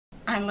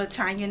I'm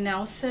Latanya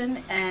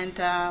Nelson, and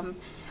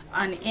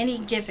on any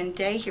given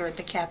day here at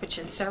the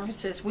Capuchin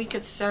Services, we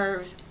could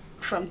serve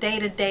from day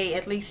to day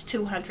at least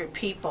 200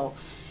 people.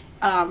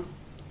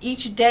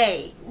 Each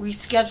day we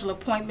schedule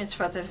appointments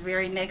for the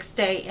very next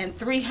day, and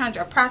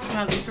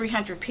approximately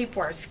 300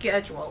 people are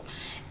scheduled.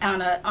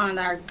 On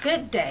our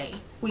good day,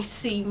 we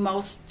see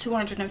most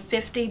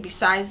 250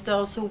 besides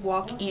those who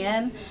walk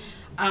in.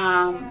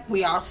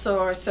 We also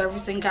are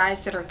servicing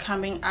guys that are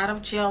coming out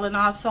of jail, and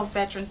also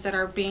veterans that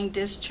are being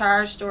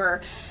discharged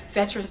or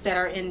veterans that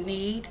are in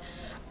need.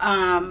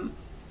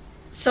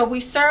 So we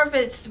serve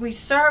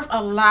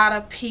a lot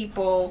of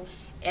people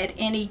at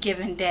any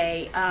given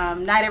day.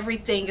 Not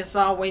everything is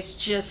always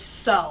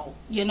just so.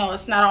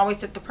 It's not always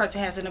that the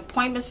person has an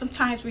appointment.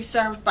 Sometimes we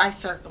serve by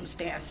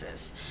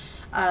circumstances.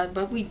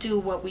 But we do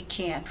what we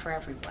can for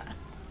everyone.